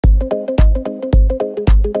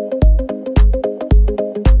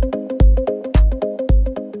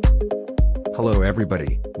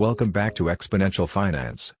everybody, welcome back to Exponential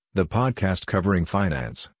Finance, the podcast covering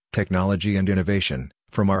finance, technology and innovation,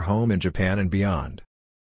 from our home in Japan and beyond.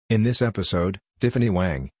 In this episode, Tiffine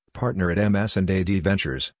Wang, partner at MS&AD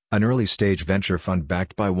Ventures, an early-stage venture fund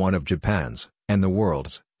backed by one of Japan's, and the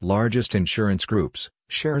world's, largest insurance groups,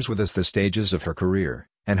 shares with us the stages of her career,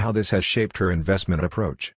 and how this has shaped her investment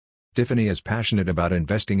approach. Tiffany is passionate about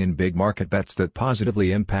investing in big market bets that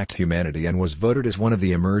positively impact humanity and was voted as one of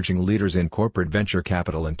the emerging leaders in corporate venture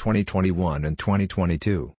capital in 2021 and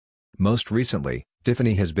 2022. Most recently,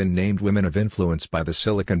 Tiffany has been named Women of Influence by the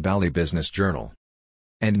Silicon Valley Business Journal.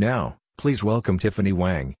 And now, please welcome Tiffine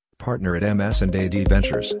Wang, partner at MS&AD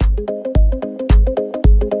Ventures.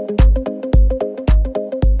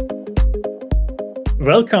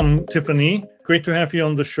 Welcome, Tiffany. Great to have you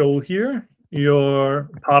on the show here. You're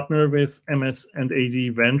a partner with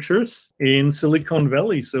MS&AD Ventures in Silicon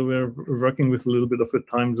Valley. So we're working with a little bit of a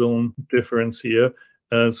time zone difference here.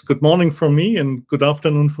 It's good morning for me and good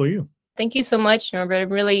afternoon for you. Thank you so much, Norbert. I'm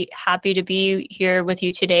really happy to be here with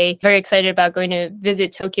you today. Very excited about going to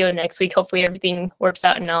visit Tokyo next week. Hopefully everything works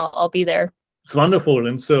out and I'll be there. It's wonderful.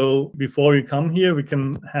 And so before we come here, we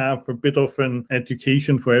can have a bit of an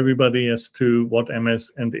education for everybody as to what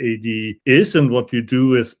MS&AD is and what you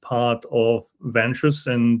do as part of Ventures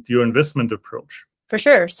and your investment approach. For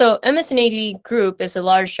sure. So MS&AD Group is a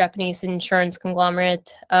large Japanese insurance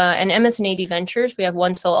conglomerate, and MS&AD Ventures, we have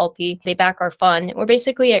one sole LP. They back our fund. We're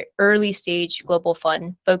basically an early stage global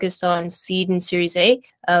fund focused on seed and Series A.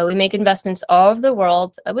 We make investments all over the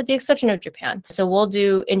world, with the exception of Japan. So we'll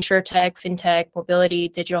do InsurTech, FinTech, mobility,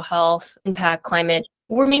 digital health, impact, climate.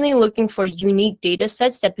 We're mainly looking for unique data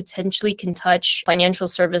sets that potentially can touch financial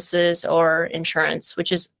services or insurance,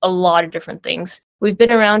 which is a lot of different things. We've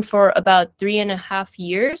been around for about 3.5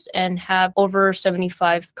 years and have over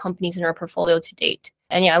 75 companies in our portfolio to date.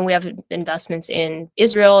 And yeah, we have investments in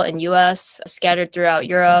Israel and US, scattered throughout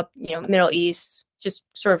Europe, Middle East, just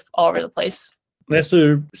sort of all over the place. As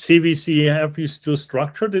a CVC, have you still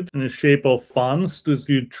structured it in the shape of funds? Do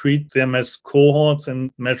you treat them as cohorts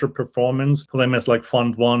and measure performance for them as like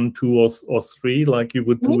fund 1, 2, or 3, like you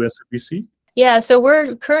would do as a VC? Yeah, so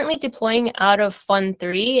we're currently deploying out of Fund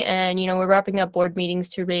 3, and we're wrapping up board meetings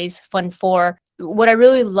to raise Fund 4. What I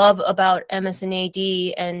really love about MS&AD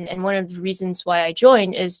and one of the reasons why I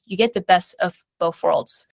joined is you get the best of both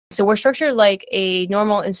worlds. So we're structured like a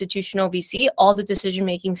normal institutional VC. All the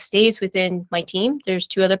decision-making stays within my team. There's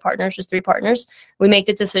 2 other partners, there's 3 partners. We make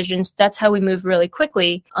the decisions. That's how we move really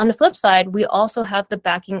quickly. On the flip side, we also have the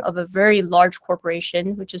backing of a very large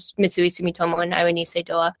corporation, which is Mitsui Sumitomo and Iowa Nisei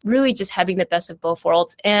Dowa, really just having the best of both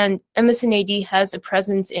worlds. And MS&AD has a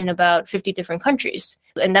presence in about 50 different countries.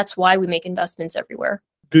 And that's why we make investments everywhere.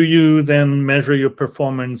 Do you then measure your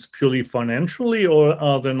performance purely financially, or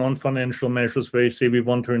are there non-financial measures where you say we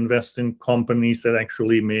want to invest in companies that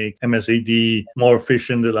actually make MS&AD more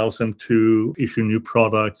efficient, allows them to issue new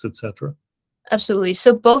products, etc.? Absolutely.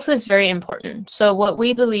 So both is very important. So what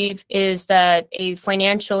we believe is that a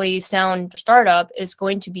financially sound startup is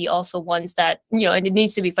going to be also ones that, and it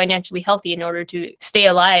needs to be financially healthy in order to stay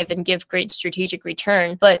alive and give great strategic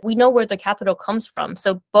return. But we know where the capital comes from.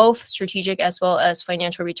 So both strategic as well as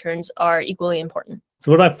financial returns are equally important.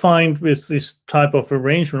 So what I find with this type of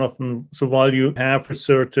arrangement often, so while you have a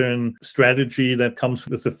certain strategy that comes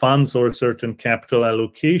with the funds or a certain capital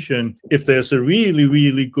allocation, if there's a really,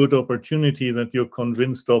 really good opportunity that you're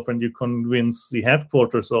convinced of and you convince the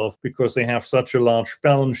headquarters of, because they have such a large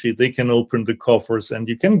balance sheet, they can open the coffers and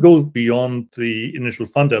you can go beyond the initial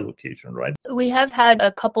fund allocation, right? We have had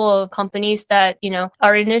a couple of companies that,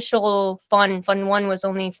 our initial fund 1 was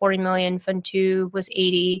only 40 million, fund 2 was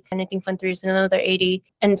 80, and I think fund 3 is another 80.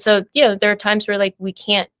 And so, there are times where we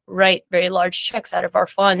can't write very large checks out of our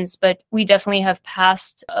funds, but we definitely have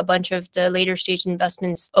passed a bunch of the later stage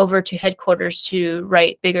investments over to headquarters to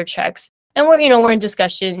write bigger checks. And we're in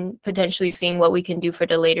discussion, potentially seeing what we can do for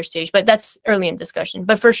the later stage, but that's early in discussion.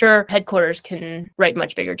 But for sure, headquarters can write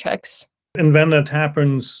much bigger checks. And when that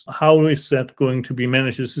happens, how is that going to be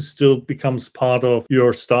managed? Is this still becomes part of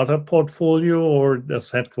your startup portfolio, or does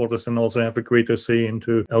headquarters and also have a greater say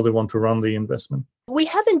into how they want to run the investment? We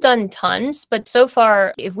haven't done tons, but so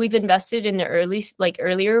far, if we've invested in the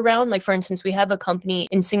earlier round, for instance, we have a company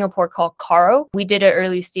in Singapore called Carro. We did an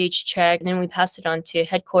early stage check and then we passed it on to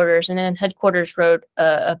headquarters, and then headquarters wrote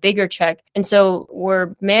a bigger check. And so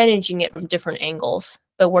we're managing it from different angles,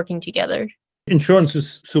 but working together. Insurance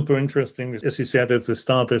is super interesting. As you said at the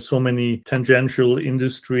start, there's so many tangential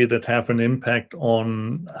industry that have an impact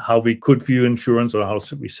on how we could view insurance, or how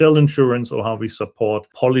we sell insurance, or how we support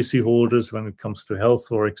policyholders when it comes to health,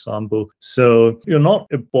 for example. So you're not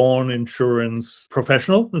a born insurance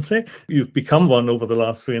professional, let's say. You've become one over the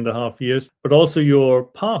last 3.5 years, but also your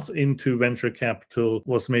path into venture capital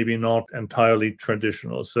was maybe not entirely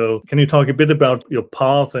traditional. So can you talk a bit about your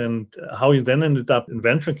path and how you then ended up in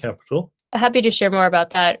venture capital? Happy to share more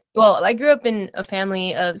about that. Well, I grew up in a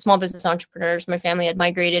family of small business entrepreneurs. My family had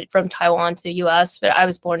migrated from Taiwan to the US, but I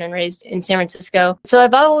was born and raised in San Francisco. So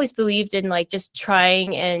I've always believed in like just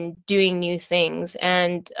trying and doing new things.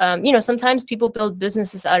 And, sometimes people build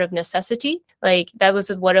businesses out of necessity. Like that was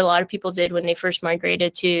what a lot of people did when they first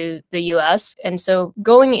migrated to the US. And so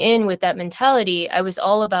going in with that mentality, I was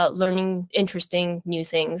all about learning interesting new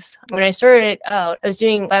things. When I started out, I was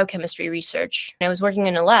doing biochemistry research and I was working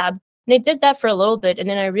in a lab. And I did that for a little bit. And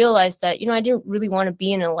then I realized that, I didn't really want to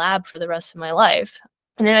be in a lab for the rest of my life.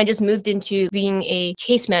 And then I just moved into being a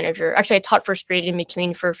case manager. Actually, I taught first grade in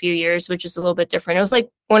between for a few years, which is a little bit different. It was like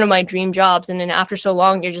one of my dream jobs. And then after so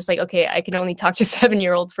long, you're just like, okay, I can only talk to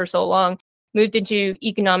 7-year-olds for so long. Moved into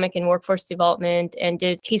economic and workforce development and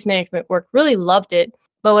did case management work. Really loved it.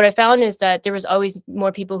 But what I found is that there was always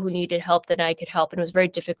more people who needed help than I could help, and it was very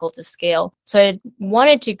difficult to scale. So I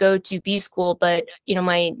wanted to go to B school, but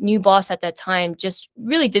my new boss at that time just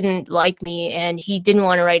really didn't like me, and he didn't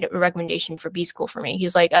want to write a recommendation for B school for me. He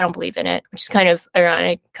was like, I don't believe in it, which is kind of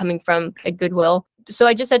ironic coming from a Goodwill. So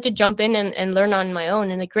I just had to jump in and learn on my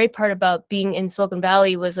own. And the great part about being in Silicon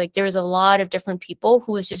Valley was like there was a lot of different people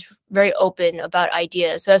who was just very open about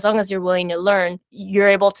ideas. So as long as you're willing to learn, you're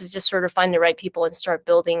able to just sort of find the right people and start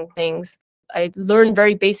building things. I learned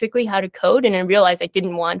very basically how to code, and I realized I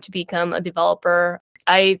didn't want to become a developer.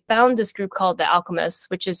 I found this group called The Alchemists,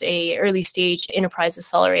 which is a early stage enterprise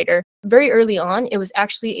accelerator. Very early on, it was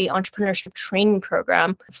actually an entrepreneurship training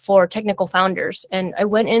program for technical founders. And I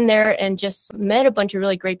went in there and just met a bunch of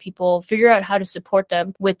really great people, figured out how to support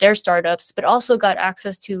them with their startups, but also got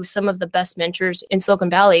access to some of the best mentors in Silicon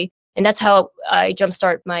Valley. And that's how I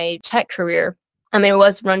jumpstart my tech career. It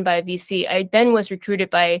was run by a VC. I then was recruited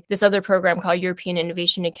by this other program called European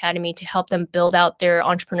Innovation Academy to help them build out their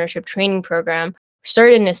entrepreneurship training program.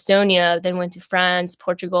 Started in Estonia, then went to France,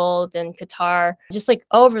 Portugal, then Qatar, just like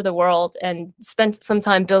all over the world, and spent some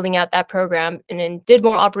time building out that program, and then did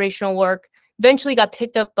more operational work. Eventually got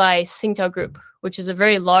picked up by Singtel Group, which is a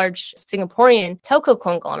very large Singaporean telco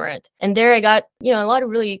conglomerate. And there I got, a lot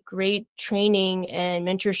of really great training and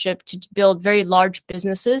mentorship to build very large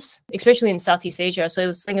businesses, especially in Southeast Asia. So it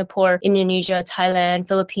was Singapore, Indonesia, Thailand,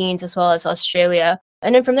 Philippines, as well as Australia.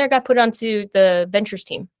 And then from there, I got put onto the ventures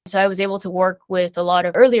team. So I was able to work with a lot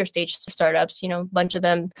of earlier stage startups, a bunch of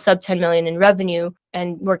them sub 10 million in revenue,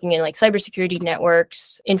 and working in like cybersecurity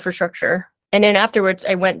networks, infrastructure. And then afterwards,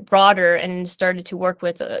 I went broader and started to work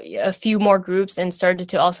with a few more groups and started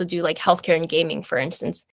to also do like healthcare and gaming, for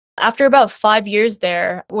instance. After about 5 years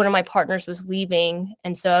there, one of my partners was leaving.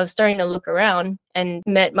 And so I was starting to look around and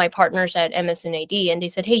met my partners at MS&AD. And they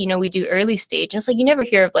said, hey, we do early stage. And it's like, you never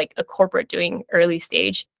hear of like a corporate doing early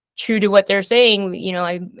stage. True to what they're saying,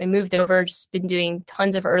 I moved over, just been doing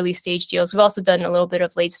tons of early stage deals. We've also done a little bit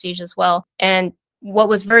of late stage as well. And what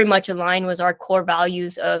was very much aligned was our core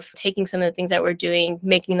values of taking some of the things that we're doing,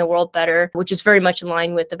 making the world better, which is very much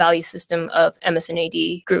aligned with the value system of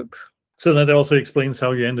MS&AD Group. So that also explains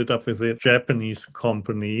how you ended up with a Japanese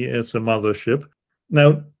company as a mothership.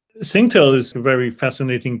 Now, Singtel is a very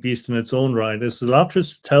fascinating beast in its own right. It's the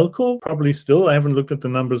largest telco, probably still. I haven't looked at the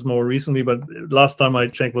numbers more recently, but last time I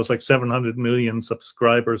checked was like 700 million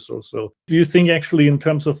subscribers or so. Do you think actually in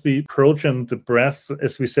terms of the approach and the breadth,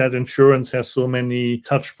 as we said, insurance has so many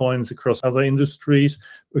touch points across other industries.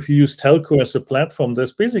 If you use telco as a platform,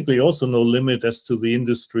 there's basically also no limit as to the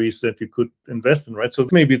industries that you could invest in, right? So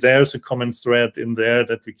maybe there's a common thread in there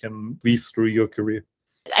that we can weave through your career.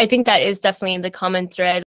 I think that is definitely the common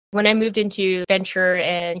thread. When I moved into venture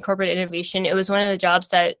and corporate innovation, it was one of the jobs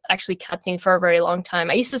that actually kept me for a very long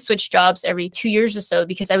time. I used to switch jobs every 2 years or so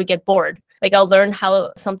because I would get bored. Like I'll learn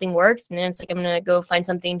how something works, and then it's like I'm going to go find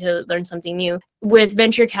something to learn something new. With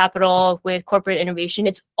venture capital, with corporate innovation,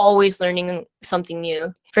 it's always learning something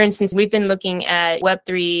new. For instance, we've been looking at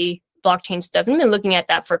Web3, blockchain stuff. I've been looking at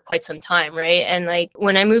that for quite some time, right? And like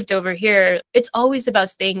when I moved over here, it's always about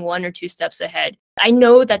staying 1 or 2 steps ahead. I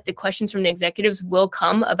know that the questions from the executives will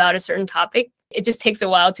come about a certain topic. It just takes a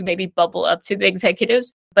while to maybe bubble up to the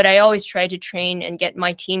executives. But I always try to train and get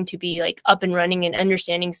my team to be like up and running and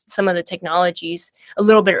understanding some of the technologies a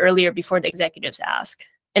little bit earlier before the executives ask.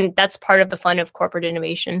 And that's part of the fun of corporate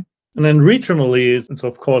innovation. And then regionally, it's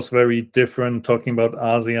of course very different, talking about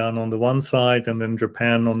ASEAN on the one side and then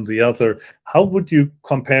Japan on the other. How would you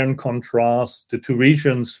compare and contrast the two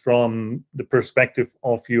regions from the perspective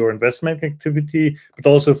of your investment activity, but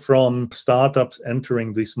also from startups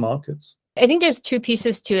entering these markets? I think there's two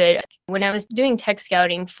pieces to it. When I was doing tech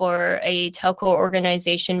scouting for a telco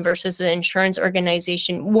organization versus an insurance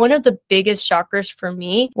organization, one of the biggest shockers for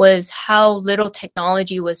me was how little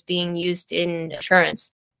technology was being used in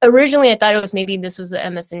insurance. Originally, I thought it was maybe this was the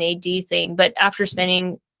MS&AD thing, but after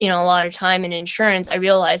spending, a lot of time in insurance, I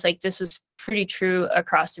realized like this was pretty true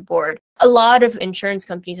across the board. A lot of insurance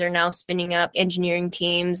companies are now spinning up engineering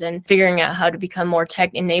teams and figuring out how to become more tech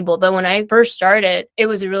enabled. But when I first started, it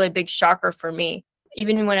was a really big shocker for me.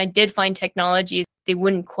 Even when I did find technologies, they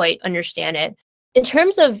wouldn't quite understand it. In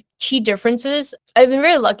terms of key differences, I've been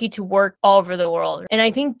very lucky to work all over the world. And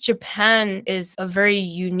I think Japan is a very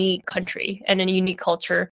unique country and a unique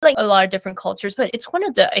culture, like a lot of different cultures, but it's one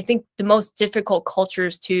of I think, the most difficult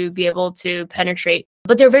cultures to be able to penetrate.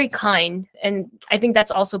 But they're very kind. And I think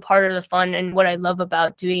that's also part of the fun and what I love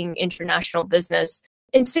about doing international business.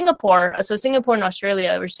 In Singapore, so Singapore and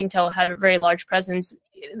Australia, where Singtel had a very large presence,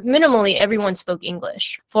 minimally everyone spoke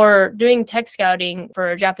English. For doing tech scouting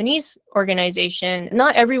for a Japanese organization,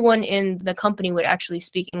 not everyone in the company would actually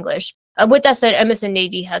speak English. With that said,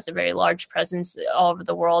 MS&AD has a very large presence all over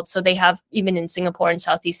the world. So they have even in Singapore and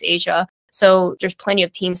Southeast Asia. So there's plenty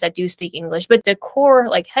of teams that do speak English. But the core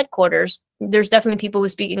headquarters, there's definitely people who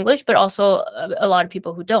speak English, but also a lot of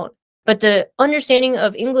people who don't. But the understanding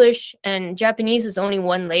of English and Japanese is only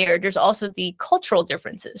one layer. There's also the cultural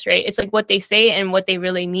differences, right? It's like what they say and what they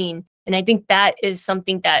really mean. And I think that is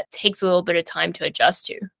something that takes a little bit of time to adjust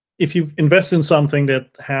to. If you invest in something that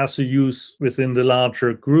has a use within the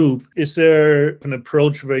larger group, is there an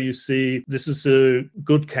approach where you see this is a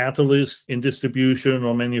good catalyst in distribution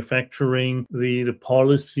or manufacturing, the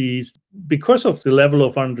policies, because of the level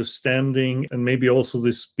of understanding and maybe also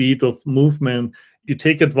the speed of movement, you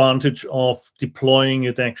take advantage of deploying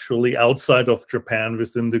it actually outside of Japan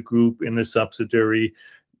within the group in a subsidiary,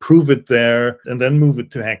 prove it there, and then move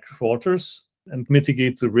it to headquarters and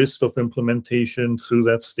mitigate the risk of implementation through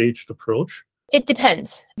that staged approach? It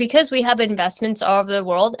depends, because we have investments all over the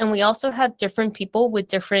world and we also have different people with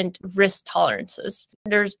different risk tolerances.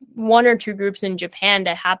 There's one or two groups in Japan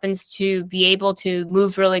that happens to be able to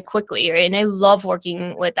move really quickly, right? And I love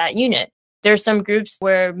working with that unit. There's some groups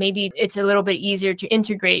where maybe it's a little bit easier to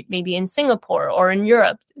integrate, maybe in Singapore or in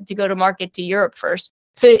Europe, to go to market to Europe first.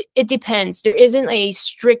 So it depends. There isn't a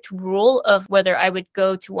strict rule of whether I would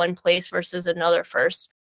go to one place versus another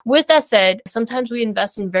first. With that said, sometimes we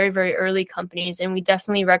invest in very, very early companies, and we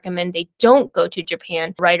definitely recommend they don't go to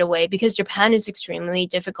Japan right away because Japan is extremely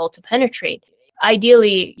difficult to penetrate.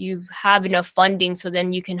 Ideally, you have enough funding so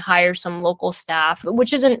then you can hire some local staff,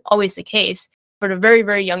 which isn't always the case. For the very,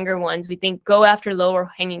 very younger ones, we think go after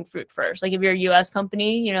lower hanging fruit first. Like if you're a US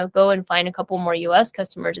company, go and find a couple more US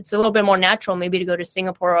customers. It's a little bit more natural maybe to go to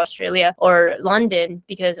Singapore, Australia, or London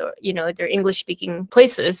because, they're English speaking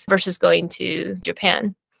places versus going to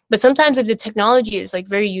Japan. But sometimes if the technology is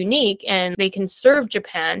very unique and they can serve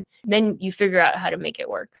Japan, then you figure out how to make it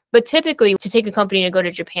work. But typically to take a company to go to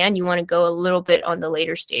Japan, you want to go a little bit on the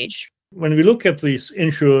later stage. When we look at this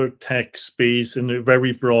insurtech space in a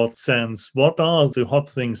very broad sense, what are the hot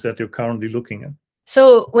things that you're currently looking at?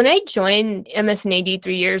 So when I joined MS&AD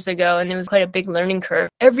 3 years ago, and it was quite a big learning curve,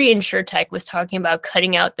 every insurtech was talking about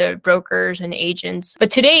cutting out the brokers and agents. But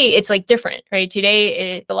today it's different, right?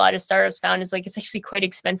 Today, a lot of startups found it's actually quite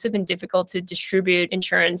expensive and difficult to distribute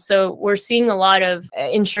insurance. So we're seeing a lot of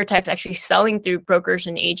insurtechs actually selling through brokers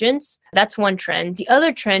and agents. That's one trend. The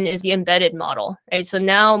other trend is the embedded model, right? So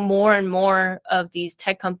now more and more of these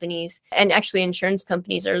tech companies and actually insurance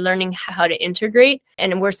companies are learning how to integrate.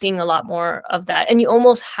 And we're seeing a lot more of that. And you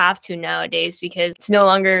almost have to nowadays because it's no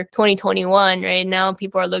longer 2021, right? Now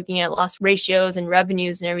people are looking at loss ratios and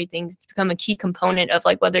revenues and everything to become a key component of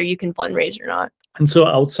whether you can fundraise or not. And so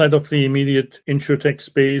outside of the immediate insurtech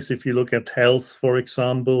space, if you look at health, for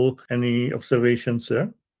example, any observations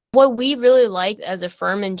there? What we really like as a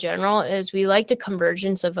firm in general is we like the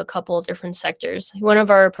convergence of a couple of different sectors. One of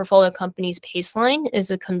our portfolio companies, Paceline,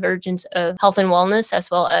 is a convergence of health and wellness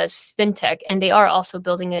as well as FinTech, and they are also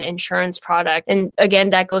building an insurance product. And again,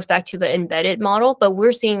 that goes back to the embedded model, but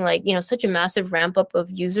we're seeing such a massive ramp up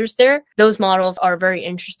of users there. Those models are very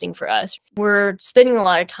interesting for us. We're spending a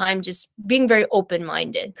lot of time just being very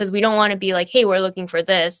open-minded because we don't want to be hey, we're looking for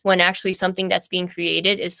this, when actually something that's being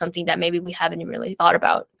created is something that maybe we haven't really thought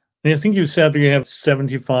about. And I think you said you have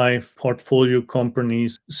 75 portfolio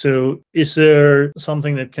companies. So is there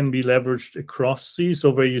something that can be leveraged across these,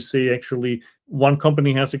 or where you say actually one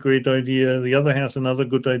company has a great idea, the other has another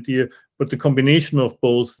good idea, but the combination of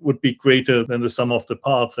both would be greater than the sum of the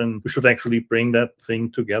parts, and we should actually bring that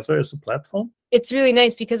thing together as a platform? It's really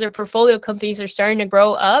nice because our portfolio companies are starting to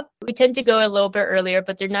grow up. We tend to go a little bit earlier,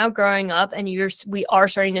 but they're now growing up, and we are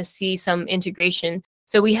starting to see some integration.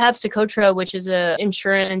 So we have Socotra, which is an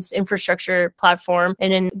insurance infrastructure platform,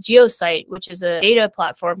 and then Geosite, which is a data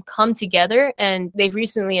platform, come together, and they've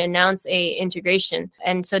recently announced a integration.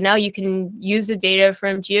 And so now you can use the data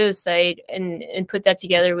from Geosite and put that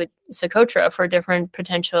together with Socotra for different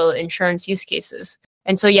potential insurance use cases.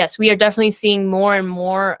 And so, yes, we are definitely seeing more and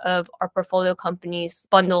more of our portfolio companies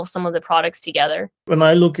bundle some of the products together. When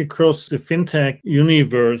I look across the FinTech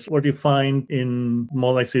universe, what you find in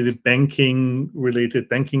more like, say, the banking-related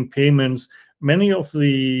banking payments, many of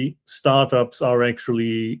the startups are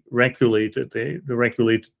actually regulated. They're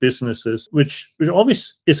regulated businesses, which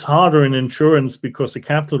always is harder in insurance because the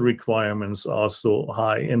capital requirements are so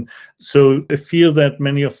high. And so I feel that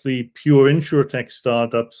many of the pure insurtech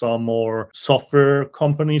startups are more software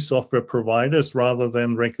companies, software providers, rather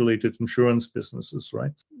than regulated insurance businesses,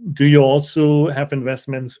 right? Do you also have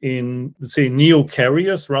investments in, let's say, neo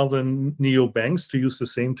carriers rather than neo banks, to use the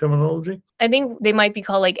same terminology? I think they might be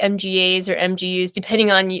called like MGAs or MGUs, depending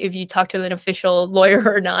on if you talk to an official lawyer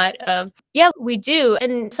or not. Yeah, we do.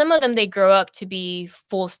 And some of them, they grow up to be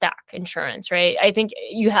full stack insurance, right? I think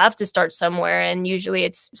you have to start somewhere. And usually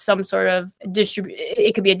it's some sort of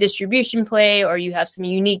it could be a distribution play, or you have some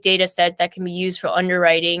unique data set that can be used for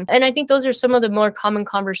underwriting. And I think those are some of the more common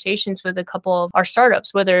conversations with a couple of our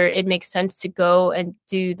startups, whether it makes sense to go and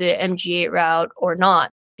do the MGA route or not.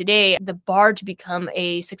 Today, the bar to become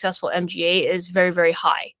a successful MGA is very, very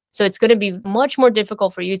high. So it's going to be much more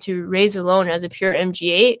difficult for you to raise a loan as a pure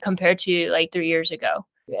MGA compared to like 3 years ago.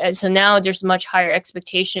 And so now there's much higher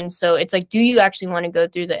expectations. So it's like, do you actually want to go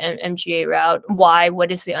through the MGA route? Why?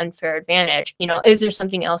 What is the unfair advantage? Is there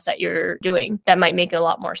something else that you're doing that might make a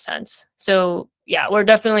lot more sense? So yeah, we're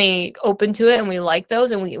definitely open to it, and we like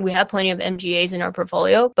those. And we have plenty of MGAs in our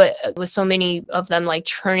portfolio, but with so many of them like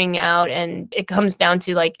churning out, and it comes down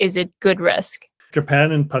to like, is it good risk?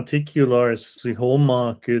 Japan in particular, as the home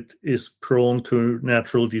market, is prone to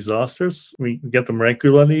natural disasters. We get them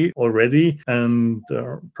regularly already, and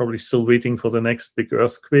are probably still waiting for the next big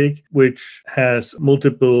earthquake, which has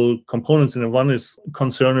multiple components. And one is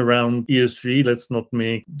concern around ESG. Let's not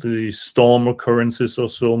make the storm occurrences or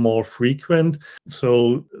so more frequent.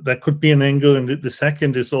 So that could be an angle. And the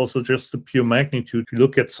second is also just the pure magnitude. If you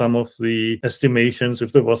look at some of the estimations,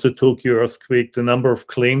 if there was a Tokyo earthquake, the number of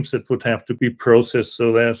claims that would have to be processed.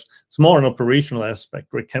 So it's more an operational aspect.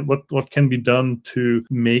 What can be done to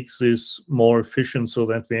make this more efficient so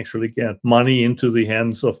that we actually get money into the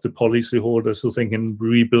hands of the policyholders so they can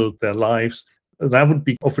rebuild their lives? That would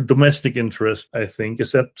be of a domestic interest, I think.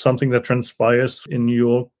 Is that something that transpires in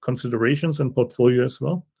your considerations and portfolio as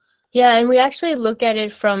well? Yeah, and we actually look at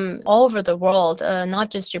it from all over the world, not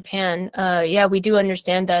just Japan. Yeah, we do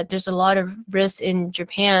understand that there's a lot of risk in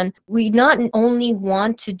Japan. We not only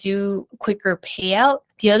want to do quicker payout,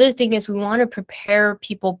 the other thing is we want to prepare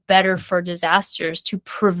people better for disasters to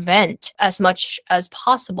prevent as much as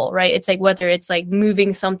possible, right? It's like whether it's like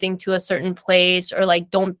moving something to a certain place, or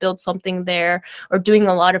like don't build something there, or doing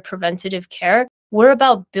a lot of preventative care. We're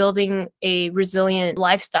about building a resilient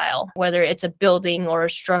lifestyle, whether it's a building or a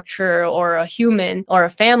structure or a human or a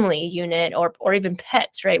family unit or even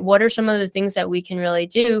pets, right? What are some of the things that we can really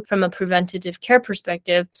do from a preventative care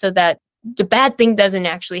perspective so that the bad thing doesn't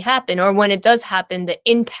actually happen, or when it does happen, the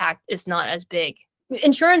impact is not as big?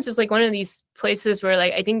 Insurance is like one of these places where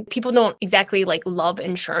like I think people don't exactly like love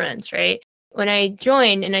insurance, right? When I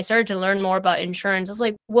joined and I started to learn more about insurance, I was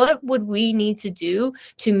like, what would we need to do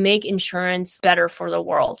to make insurance better for the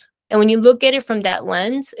world? And when you look at it from that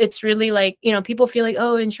lens, it's really like, people feel like,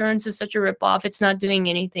 oh, insurance is such a ripoff. It's not doing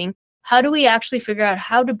anything. How do we actually figure out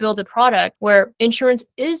how to build a product where insurance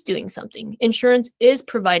is doing something? Insurance is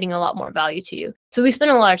providing a lot more value to you. So we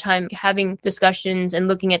spend a lot of time having discussions and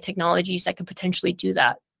looking at technologies that could potentially do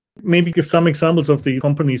that. Maybe give some examples of the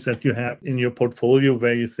companies that you have in your portfolio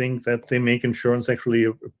where you think that they make insurance actually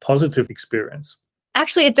a positive experience.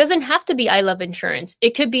 Actually, it doesn't have to be I love insurance.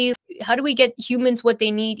 It could be, how do we get humans what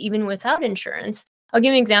they need even without insurance? I'll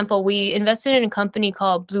give you an example. We invested in a company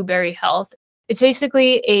called Blueberry Health. It's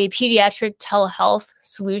basically a pediatric telehealth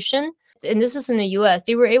solution. And this is in the US.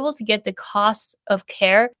 They were able to get the cost of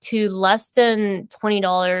care to less than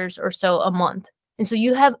 $20 or so a month. And so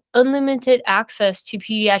you have unlimited access to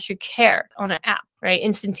pediatric care on an app. right?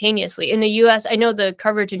 Instantaneously. In the US, I know the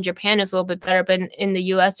coverage in Japan is a little bit better, but in the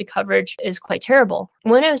US, the coverage is quite terrible.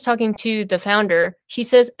 When I was talking to the founder, he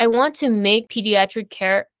says, I want to make pediatric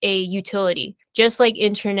care a utility. Just like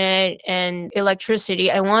internet and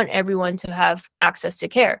electricity, I want everyone to have access to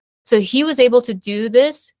care. So he was able to do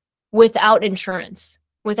this without insurance.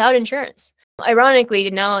 Ironically,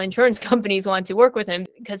 now insurance companies want to work with him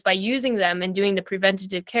because by using them and doing the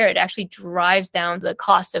preventative care, it actually drives down the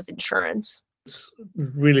cost of insurance. It's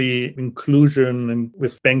really inclusion, and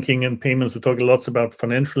with banking and payments, we talk lots about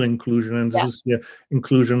financial inclusion, and this is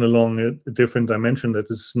inclusion along a different dimension that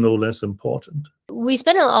is no less important. We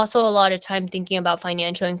spend also a lot of time thinking about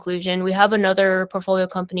financial inclusion. We have another portfolio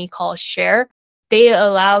company called Xare. They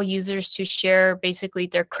allow users to share basically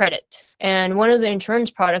their credit. And one of the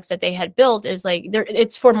insurance products that they had built is like,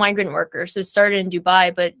 it's for migrant workers. It started in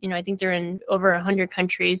Dubai, but I think they're in over 100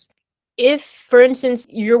 countries. If, for instance,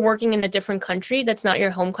 you're working in a different country that's not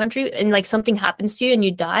your home country, and like something happens to you and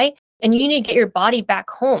you die, and you need to get your body back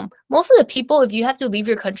home, most of the people, if you have to leave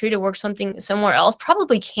your country to work somewhere else,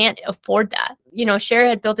 probably can't afford that. Xare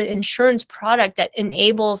had built an insurance product that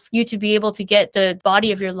enables you to be able to get the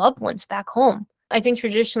body of your loved ones back home. I think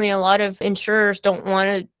traditionally a lot of insurers don't want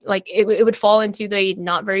to, like, it would fall into the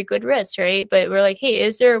not very good risk, right? But we're like, hey,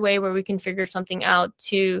 is there a way where we can figure something out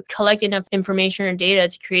to collect enough information or data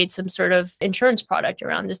to create some sort of insurance product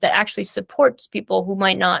around this that actually supports people who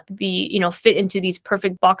might not be, fit into these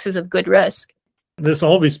perfect boxes of good risk? There's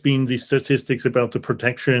always been these statistics about the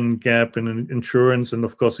protection gap in insurance. And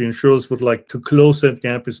of course, the insurers would like to close that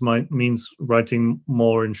gap. Means writing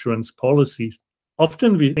more insurance policies.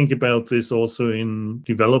 Often we think about this also in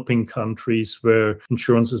developing countries where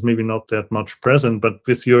insurance is maybe not that much present, but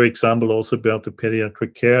with your example also about the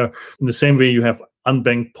pediatric care, in the same way you have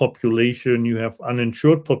unbanked population, you have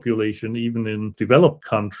uninsured population, even in developed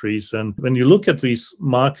countries. And when you look at these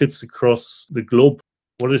markets across the globe,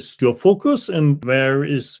 what is your focus and where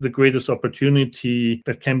is the greatest opportunity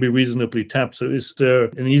that can be reasonably tapped? So is there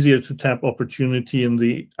an easier to tap opportunity in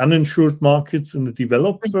the uninsured markets in the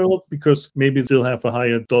developed world because maybe they'll have a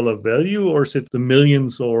higher dollar value, or is it the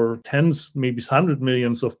millions or tens, maybe 100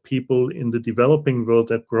 millions of people in the developing world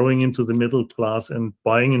that growing into the middle class and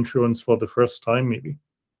buying insurance for the first time maybe?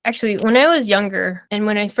 Actually, when I was younger and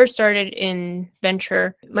when I first started in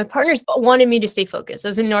venture, my partners wanted me to stay focused. I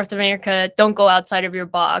was in North America, don't go outside of your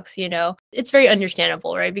box, It's very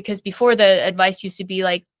understandable, right? Because before the advice used to be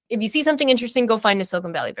like, if you see something interesting, go find the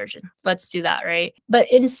Silicon Valley version. Let's do that, right?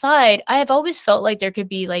 But inside, I have always felt like there could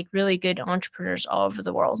be like really good entrepreneurs all over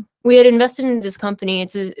the world. We had invested in this company.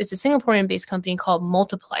 It's a Singaporean-based company called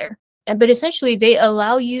Multiplier. But essentially, they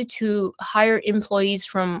allow you to hire employees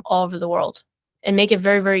from all over the world and make it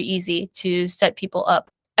very, very easy to set people up.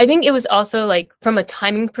 I think it was also like from a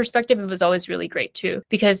timing perspective, it was always really great too,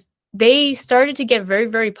 because they started to get very,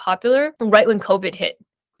 very popular right when COVID hit.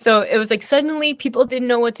 So it was like suddenly people didn't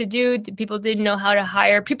know what to do. People didn't know how to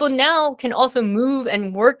hire. People now can also move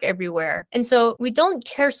and work everywhere. And so we don't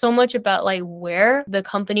care so much about like where the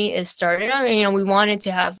company is started on. We wanted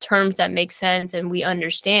to have terms that make sense and we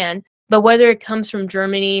understand. But whether it comes from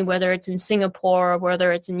Germany, whether it's in Singapore,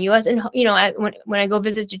 whether it's in US, and when I go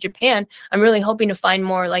visit to Japan, I'm really hoping to find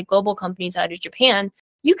more like global companies out of Japan.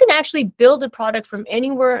 You can actually build a product from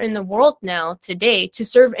anywhere in the world now today to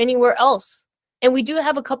serve anywhere else. And we do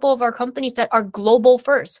have a couple of our companies that are global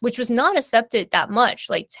first, which was not accepted that much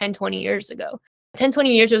like 10, 20 years ago. 10,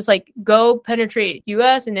 20 years, it was like, go penetrate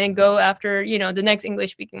US and then go after, the next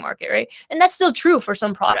English speaking market, right? And that's still true for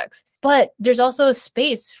some products. But there's also a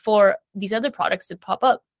space for these other products to pop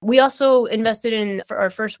up. We also invested in for our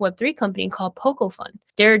first Web3 company called Poko Fund.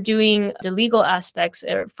 They're doing the legal aspects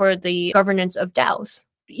for the governance of DAOs.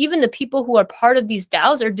 Even the people who are part of these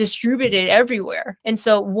DAOs are distributed everywhere. And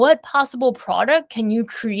so what possible product can you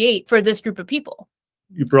create for this group of people?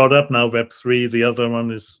 You brought up now Web3. The other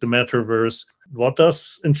one is the metaverse. What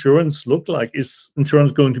does insurance look like? Is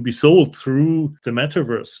insurance going to be sold through the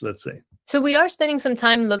metaverse, let's say? So we are spending some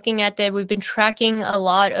time looking at that. We've been tracking a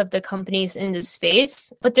lot of the companies in this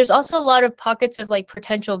space, but there's also a lot of pockets of like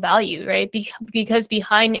potential value, right? Because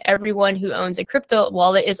behind everyone who owns a crypto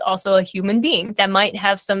wallet is also a human being that might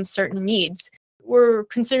have some certain needs. We're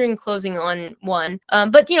considering closing on one.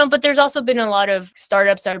 But there's also been a lot of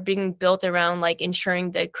startups that are being built around like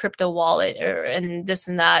ensuring the crypto wallet and this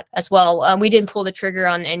and that as well. We didn't pull the trigger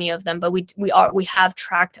on any of them, but we have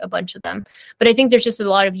tracked a bunch of them. But I think there's just a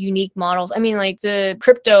lot of unique models. I mean, like the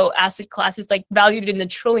crypto asset class is like valued in the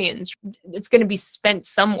trillions. It's going to be spent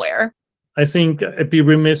somewhere. I think I'd be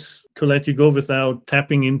remiss to let you go without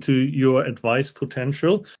tapping into your advice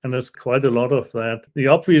potential. And there's quite a lot of that. The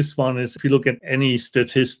obvious one is if you look at any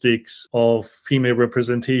statistics of female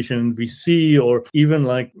representation in VC or even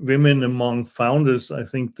like women among founders, I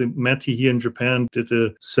think the METI here in Japan did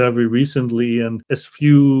a survey recently, and as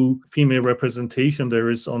few female representation there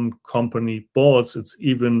is on company boards, it's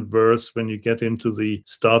even worse when you get into the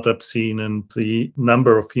startup scene, and the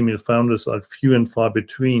number of female founders are few and far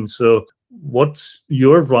between. So what's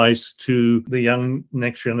your advice to the young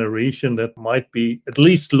next generation that might be at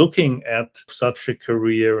least looking at such a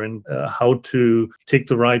career, and how to take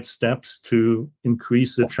the right steps to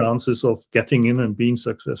increase the chances of getting in and being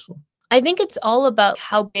successful? I think it's all about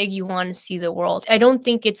how big you want to see the world. I don't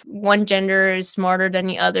think it's one gender is smarter than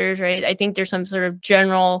the others, right? I think there's some sort of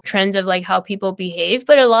general trends of like how people behave,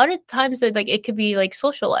 but a lot of times like it could be like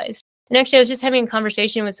socialized. And actually, I was just having a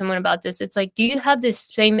conversation with someone about this. It's like, do you have this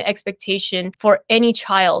same expectation for any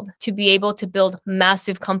child to be able to build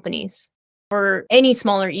massive companies? For any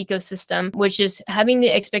smaller ecosystem, which is having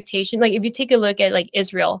the expectation, like if you take a look at like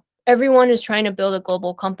Israel, everyone is trying to build a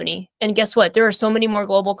global company. And guess what? There are so many more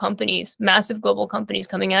global companies, massive global companies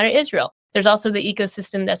coming out of Israel. There's also the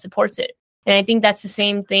ecosystem that supports it. And I think that's the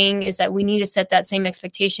same thing, is that we need to set that same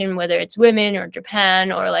expectation, whether it's women or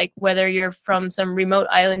Japan, or like whether you're from some remote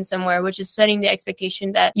island somewhere, which is setting the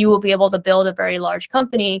expectation that you will be able to build a very large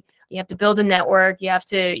company. You have to build a network. You have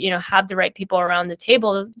to, have the right people around the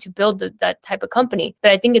table to build that type of company.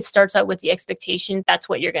 But I think it starts out with the expectation that's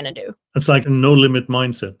what you're going to do. It's like a no limit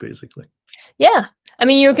mindset, basically. Yeah. I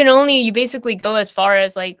mean, you basically go as far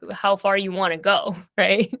as like how far you want to go,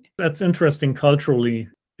 right? That's interesting culturally.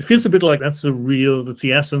 It feels a bit like that's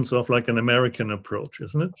the essence of like an American approach,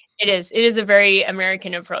 isn't it? It is. It is a very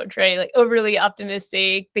American approach, right? Like overly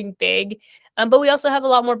optimistic, think big. But we also have a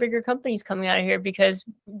lot more bigger companies coming out of here because,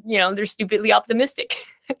 they're stupidly optimistic.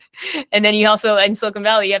 And then you also, in Silicon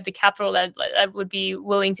Valley, you have the capital that would be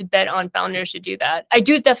willing to bet on founders to do that. I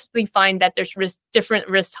do definitely find that there's different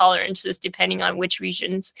risk tolerances depending on which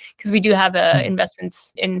regions, because we do have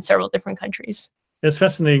investments in several different countries. It's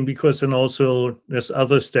fascinating because then also there's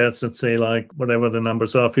other stats that say like whatever the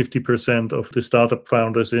numbers are, 50% of the startup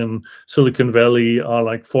founders in Silicon Valley are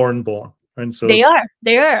like foreign born. And so they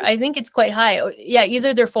are. I think it's quite high. Yeah,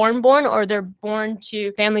 either they're foreign born or they're born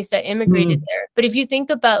to families that immigrated there. But if you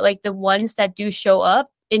think about like the ones that do show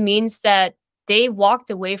up, it means that they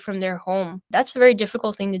walked away from their home. That's a very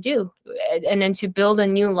difficult thing to do. And then to build a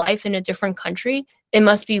new life in a different country, it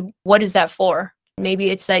must be, what is that for?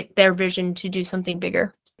 Maybe it's like their vision to do something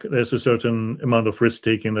bigger. There's a certain amount of risk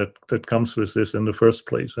taking that comes with this in the first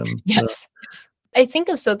place. And yes. I think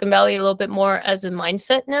of Silicon Valley a little bit more as a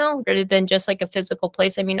mindset now, rather than just like a physical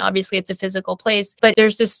place. I mean, obviously it's a physical place, but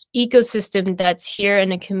there's this ecosystem that's here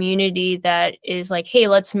in a community that is like, hey,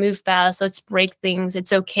 let's move fast. Let's break things.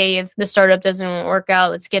 It's okay if the startup doesn't work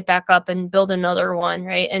out. Let's get back up and build another one,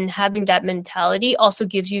 right? And having that mentality also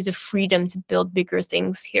gives you the freedom to build bigger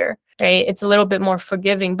things here. Right? It's a little bit more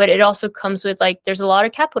forgiving, but it also comes with like, there's a lot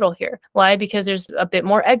of capital here. Why? Because there's a bit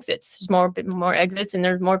more exits. There's a bit more exits, and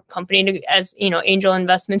there's more company angel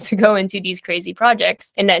investments to go into these crazy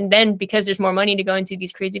projects. And then because there's more money to go into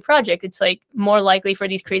these crazy projects, it's like more likely for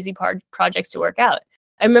these crazy projects to work out.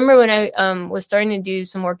 I remember when I was starting to do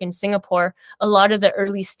some work in Singapore, a lot of the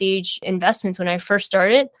early stage investments when I first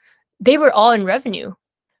started, they were all in revenue.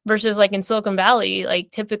 Versus like in Silicon Valley, like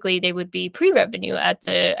typically they would be pre-revenue at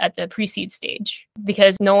the pre-seed stage,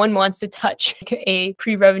 because no one wants to touch a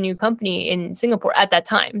pre-revenue company in Singapore at that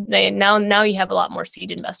time. Now you have a lot more seed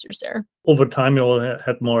investors there. Over time, you all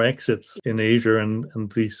had more exits in Asia,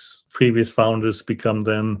 and these previous founders become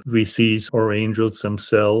then VCs or angels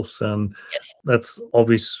themselves. And yes, that's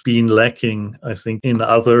always been lacking, I think, in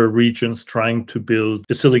other regions trying to build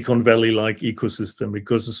a Silicon Valley-like ecosystem,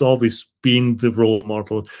 because it's always been the role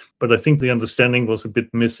model. But I think the understanding was a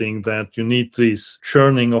bit missing, that you need this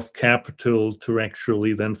churning of capital to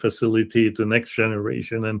actually then facilitate the next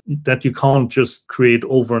generation, and that you can't just create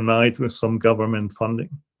overnight with some government funding.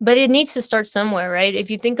 But it needs to start somewhere, right? If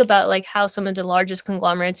you think about like how some of the largest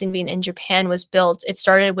conglomerates in Japan was built, it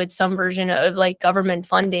started with some version of like government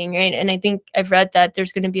funding, right? And I think I've read that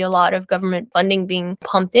there's going to be a lot of government funding being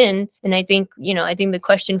pumped in. And I think the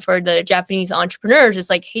question for the Japanese entrepreneurs is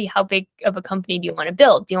like, hey, how big of a company do you want to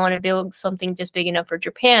build? Do you want to build something just big enough for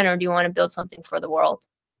Japan, or do you want to build something for the world?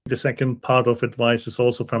 The second part of advice is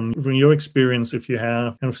also from your experience. If you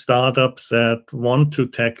have startups that want to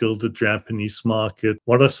tackle the Japanese market,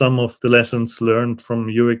 what are some of the lessons learned from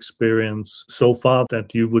your experience so far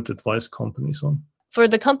that you would advise companies on? For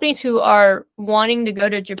the companies who are wanting to go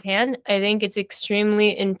to Japan, I think it's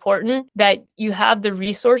extremely important that you have the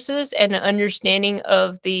resources and an understanding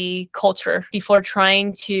of the culture before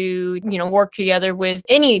trying to, work together with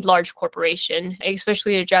any large corporation,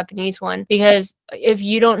 especially a Japanese one. Because if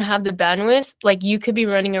you don't have the bandwidth, like you could be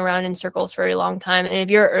running around in circles for a long time. And if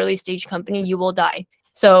you're an early stage company, you will die.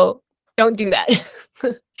 So don't do that.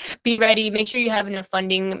 Be ready. Make sure you have enough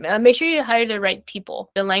funding. Make sure you hire the right people.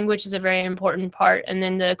 The language is a very important part. And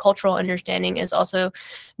then the cultural understanding is also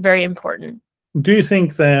very important. Do you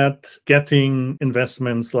think that getting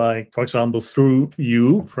investments like, for example, through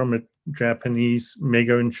you from a Japanese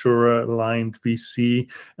mega insurer aligned VC,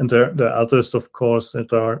 and there are others, of course,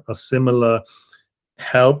 that are similar,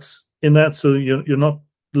 helps in that? So you're not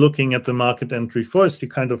looking at the market entry first. You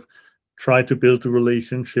kind of try to build a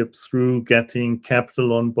relationship through getting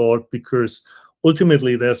capital on board, because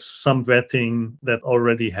ultimately there's some vetting that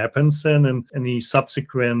already happens then, and any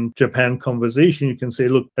subsequent Japan conversation, you can say,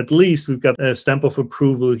 look, at least we've got a stamp of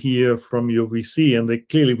approval here from your VC, and they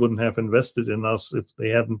clearly wouldn't have invested in us if they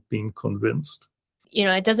hadn't been convinced.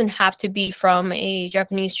 It doesn't have to be from a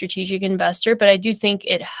Japanese strategic investor, but I do think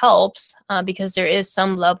it helps because there is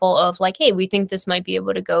some level of like, hey, we think this might be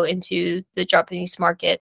able to go into the Japanese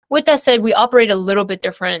market. With that said, we operate a little bit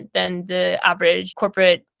different than the average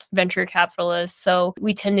corporate venture capitalist. So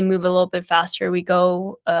we tend to move a little bit faster. We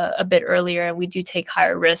go a bit earlier, and we do take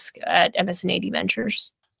higher risk at MS&AD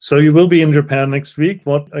Ventures. So you will be in Japan next week.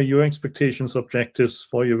 What are your expectations, objectives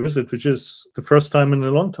for your visit, which is the first time in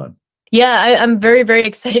a long time? Yeah, I'm very, very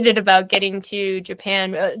excited about getting to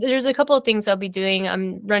Japan. There's a couple of things I'll be doing.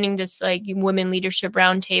 I'm running this women leadership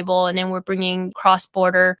roundtable, and then we're bringing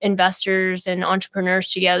cross-border investors and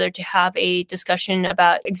entrepreneurs together to have a discussion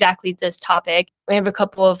about exactly this topic. I have a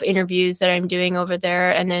couple of interviews that I'm doing over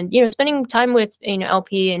there, and then spending time with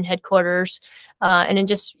LP and headquarters. And then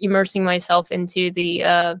just immersing myself into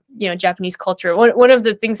the Japanese culture. One of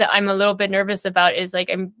the things that I'm a little bit nervous about is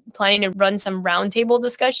I'm planning to run some roundtable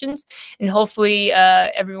discussions, and hopefully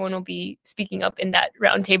everyone will be speaking up in that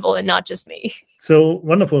roundtable and not just me. So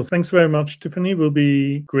wonderful. Thanks very much, Tiffany. It will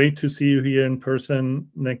be great to see you here in person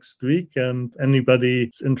next week. And anybody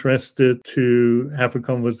is interested to have a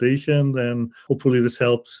conversation, then hopefully this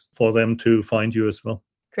helps for them to find you as well.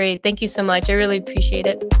 Great. Thank you so much. I really appreciate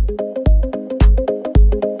it.